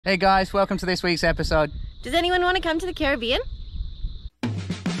Hey guys, welcome to this week's episode. Does anyone want to come to the Caribbean?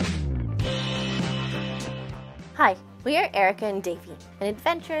 Hi, we are Erica and Davy, an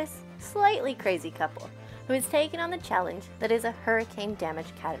adventurous, slightly crazy couple who has taken on the challenge that is a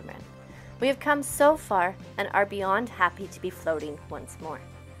hurricane-damaged catamaran. We have come so far and are beyond happy to be floating once more.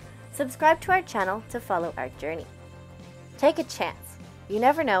 Subscribe to our channel to follow our journey. Take a chance. You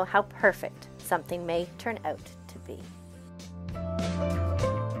never know how perfect something may turn out to be.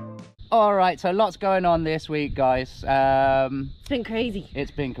 Alright, so lots going on this week, guys. It's been crazy. It's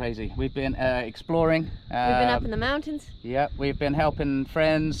been crazy. We've been exploring. We've been up in the mountains. Yeah, we've been helping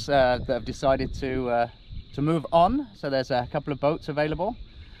friends that have decided to move on. So there's a couple of boats available.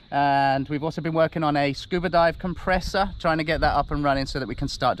 And we've also been working on a scuba dive compressor, trying to get that up and running so that we can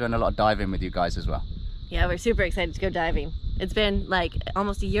start doing a lot of diving with you guys as well. Yeah, we're super excited to go diving. It's been like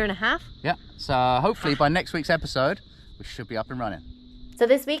almost a year and a half. Yeah, so hopefully by next week's episode, we should be up and running. So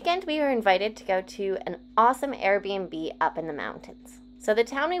this weekend we were invited to go to an awesome Airbnb up in the mountains. So the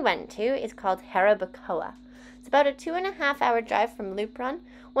town we went to is called Jarabacoa. It's about a 2.5-hour drive from Lupron.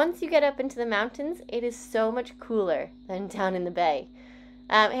 Once you get up into the mountains, it is so much cooler than down in the bay.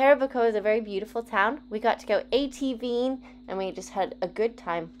 Jarabacoa is a very beautiful town. We got to go ATVing and we just had a good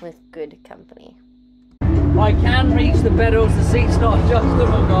time with good company. I can reach the pedals, the seat's not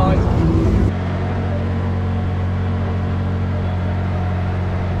adjustable, guys.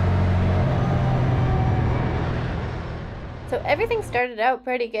 So everything started out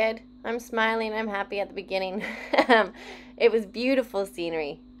pretty good. I'm smiling, I'm happy at the beginning. It was beautiful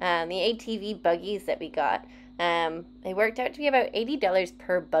scenery. The ATV buggies that we got, they worked out to be about $80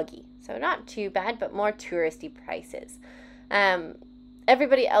 per buggy. So not too bad, but more touristy prices.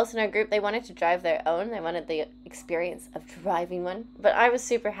 Everybody else in our group, they wanted to drive their own. They wanted the experience of driving one. But I was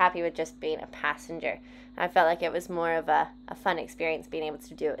super happy with just being a passenger. I felt like it was more of a fun experience being able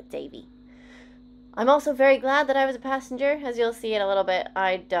to do it with Davy. I'm also very glad that I was a passenger. As you'll see in a little bit,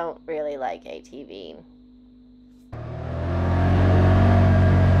 I don't really like ATVing.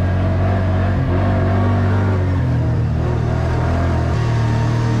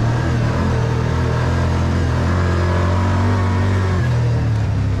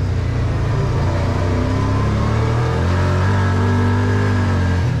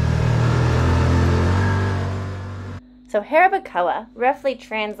 So Jarabacoa, roughly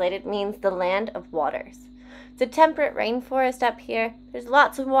translated, means the land of waters. It's a temperate rainforest up here. There's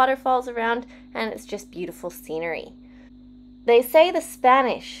lots of waterfalls around, and it's just beautiful scenery. They say the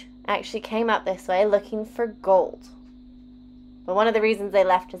Spanish actually came up this way looking for gold. But one of the reasons they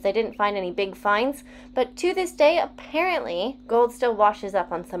left is they didn't find any big finds. But to this day, apparently, gold still washes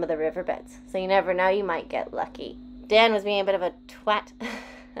up on some of the riverbeds. So you never know, you might get lucky. Dan was being a bit of a twat.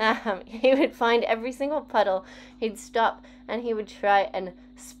 He would find every single puddle, he'd stop, and he would try and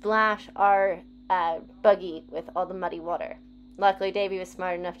splash our buggy with all the muddy water. Luckily, Davy was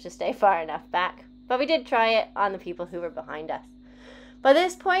smart enough to stay far enough back, but we did try it on the people who were behind us. By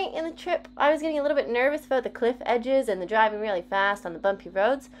this point in the trip, I was getting a little bit nervous about the cliff edges and the driving really fast on the bumpy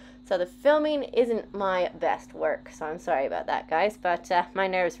roads, so the filming isn't my best work, so I'm sorry about that, guys, but my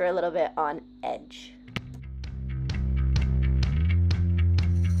nerves were a little bit on edge.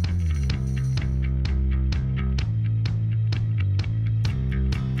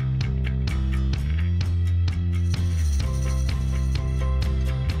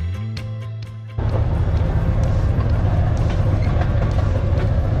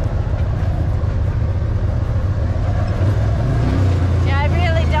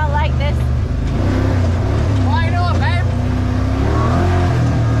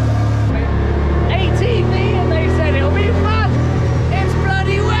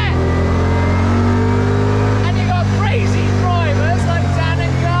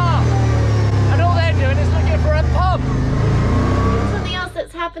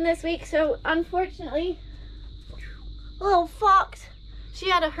 This week, so unfortunately little Fox, she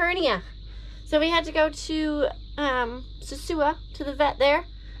had a hernia, so we had to go to Sosua, to the vet there,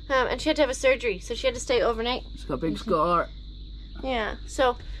 and she had to have a surgery, so she had to stay overnight. She's got a big scar. Yeah,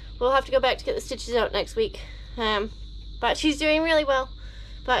 so we'll have to go back to get the stitches out next week, but she's doing really well,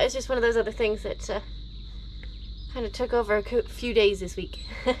 but it's just one of those other things that kind of took over a few days this week.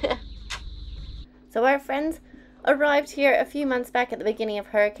 So our friends arrived here a few months back at the beginning of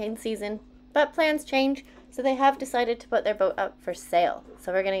hurricane season, but plans change, so they have decided to put their boat up for sale.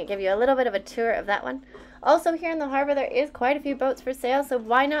 So we're going to give you a little bit of a tour of that one. Also here in the harbor there is quite a few boats for sale, so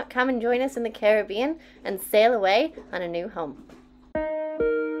why not come and join us in the Caribbean and sail away on a new home.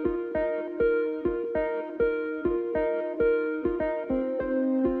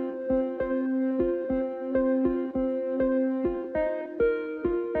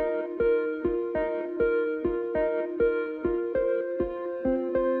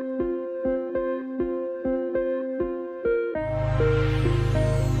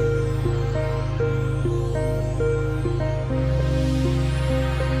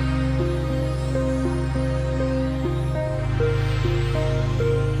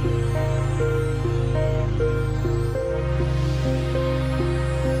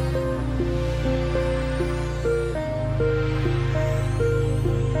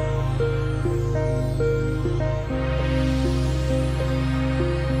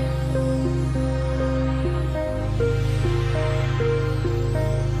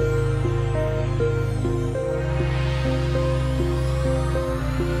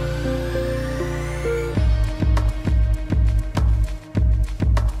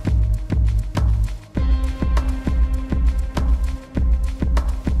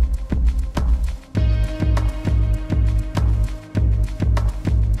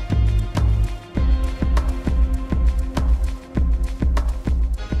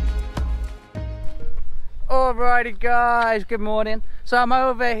 Alrighty guys, good morning. So I'm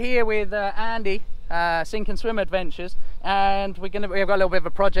over here with Andy, Sink and Swim Adventures, and we've got a little bit of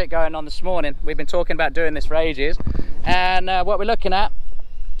a project going on this morning. We've been talking about doing this for ages, and what we're looking at,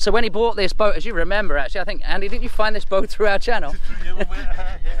 so when he bought this boat, as you remember, actually, I think, Andy, didn't you find this boat through our channel?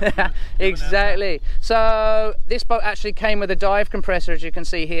 Yeah, exactly. So this boat actually came with a dive compressor, as you can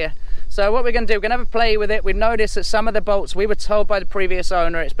see here. So what we're going to do, we're going to have a play with it. We noticed that some of the bolts, we were told by the previous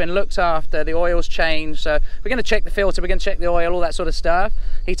owner, it's been looked after, the oil's changed. So we're going to check the filter, we're going to check the oil, all that sort of stuff.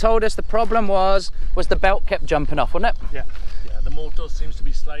 He told us the problem was the belt kept jumping off, wasn't it? Yeah, the motor seems to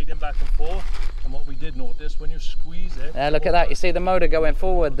be sliding back and forth. And what we did notice, when you squeeze it... Look at that, you see the motor going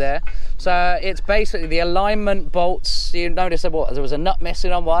forward there. So it's basically the alignment bolts. You notice that there was a nut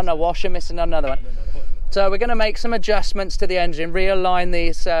missing on one, a washer missing on another one. So we're going to make some adjustments to the engine, realign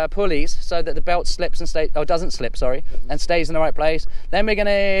these pulleys so that the belt slips and stays, or doesn't slip, sorry, and stays in the right place. Then we're going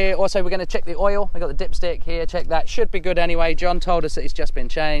to check the oil. We've got the dipstick here, check that. Should be good anyway. John told us that it's just been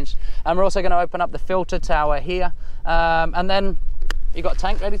changed. And we're also going to open up the filter tower here. And then, you got a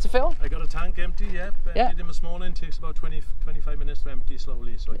tank ready to fill? I got a tank empty, yeah. Emptied them this morning. Takes about 20-25 minutes to empty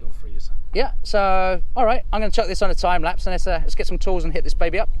slowly so I don't freeze. Yeah, so, all right, I'm going to chuck this on a time lapse and let's get some tools and hit this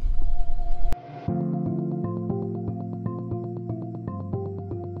baby up.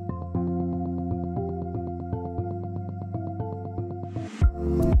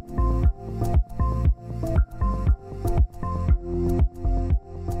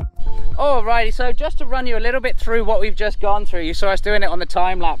 Alrighty, so just to run you a little bit through what we've just gone through, you saw us doing it on the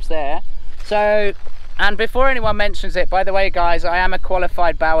time lapse there. So, and before anyone mentions it, by the way guys, I am a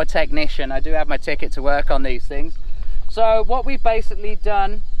qualified bower technician. I do have my ticket to work on these things. So what we've basically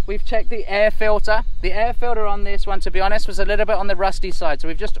done, we've checked the air filter. The air filter on this one, to be honest, was a little bit on the rusty side, so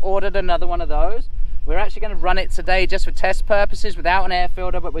we've just ordered another one of those. We're actually going to run it today just for test purposes without an air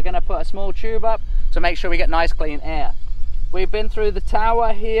filter, but we're going to put a small tube up to make sure we get nice clean air. We've been through the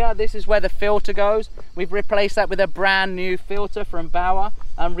tower here. This is where the filter goes. We've replaced that with a brand new filter from Bauer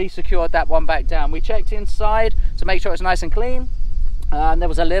and re-secured that one back down. We checked inside to make sure it's nice and clean. There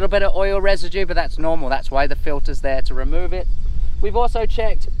was a little bit of oil residue, but that's normal. That's why the filter's there, to remove it. We've also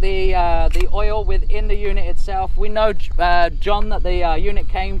checked the oil within the unit itself. We know John that the unit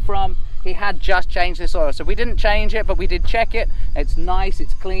came from. He had just changed this oil, so we didn't change it, but we did check it. It's nice,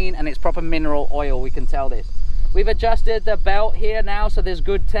 it's clean, and it's proper mineral oil. We can tell this. We've adjusted the belt here now so there's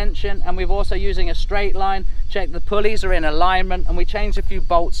good tension, and we've also using a straight line, checked the pulleys are in alignment, and we changed a few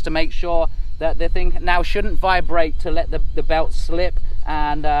bolts to make sure that the thing now shouldn't vibrate to let the belt slip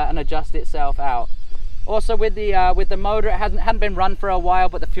and adjust itself out. Also with the motor, it hadn't been run for a while,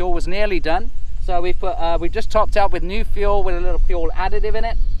 but the fuel was nearly done. So we've just topped out with new fuel with a little fuel additive in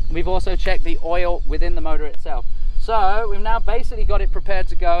it. We've also checked the oil within the motor itself. So we've now basically got it prepared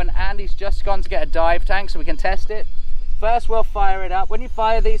to go, and Andy's just gone to get a dive tank so we can test it. First we'll fire it up. When you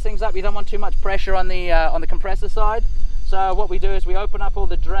fire these things up, you don't want too much pressure on the compressor side. So what we do is we open up all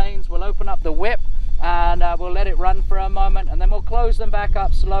the drains, we'll open up the whip, and we'll let it run for a moment, and then we'll close them back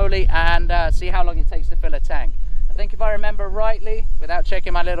up slowly and see how long it takes to fill a tank. I think if I remember rightly, without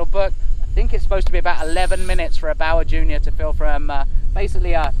checking my little book, I think it's supposed to be about 11 minutes for a Bauer Junior to fill from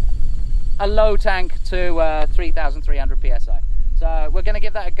basically a low tank to 3,300 psi. So we're going to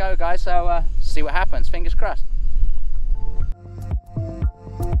give that a go, guys, so see what happens. Fingers crossed.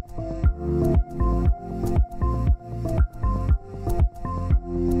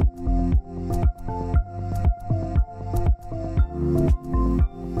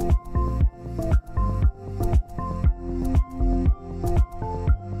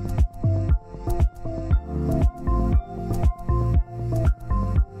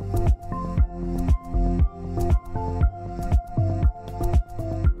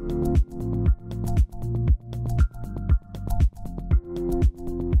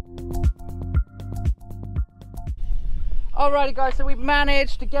 Alrighty guys, so we've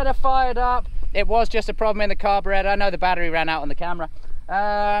managed to get her fired up. It was just a problem in the carburetor. I know the battery ran out on the camera.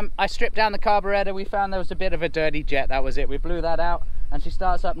 I stripped down the carburetor. We found there was a bit of a dirty jet. That was it. We blew that out and she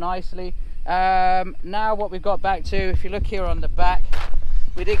starts up nicely. Now what we've got back to, if you look here on the back,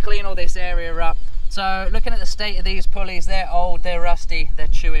 we did clean all this area up. So looking at the state of these pulleys, they're old, they're rusty, they're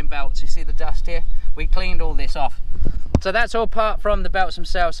chewing belts. You see the dust here? We cleaned all this off. So that's all apart from the belts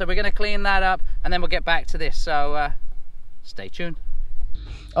themselves. So we're going to clean that up and then we'll get back to this. So stay tuned.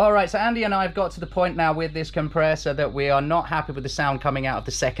 All right, so Andy and I have got to the point now with this compressor that we are not happy with the sound coming out of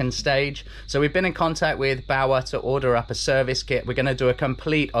the second stage. So we've been in contact with Bauer to order up a service kit. We're going to do a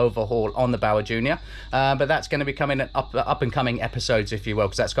complete overhaul on the Bauer Junior, but that's going to be coming in up and coming episodes, if you will,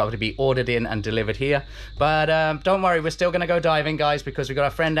 because that's got to be ordered in and delivered here. But don't worry, we're still going to go diving, guys, because we've got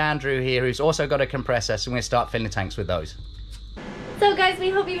our friend Andrew here who's also got a compressor, so we're going to start filling tanks with those. So guys, we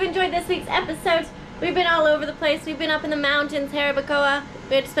hope you've enjoyed this week's episode. We've been all over the place. We've been up in the mountains, Jarabacoa.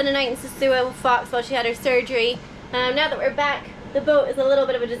 We had to spend a night in Sosua with Fox while she had her surgery. Now that we're back, the boat is a little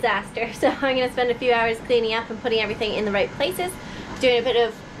bit of a disaster. So I'm going to spend a few hours cleaning up and putting everything in the right places. Doing a bit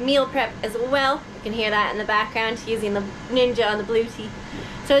of meal prep as well. You can hear that in the background, using the Ninja on the Blue Tea.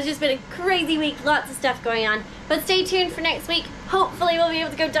 So it's just been a crazy week, lots of stuff going on. But stay tuned for next week. Hopefully we'll be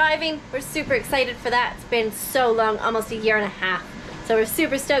able to go diving. We're super excited for that. It's been so long, almost a year and a half. So we're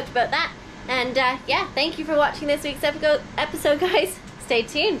super stoked about that. And yeah, thank you for watching this week's episode, guys. Stay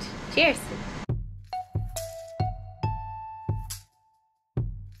tuned. Cheers.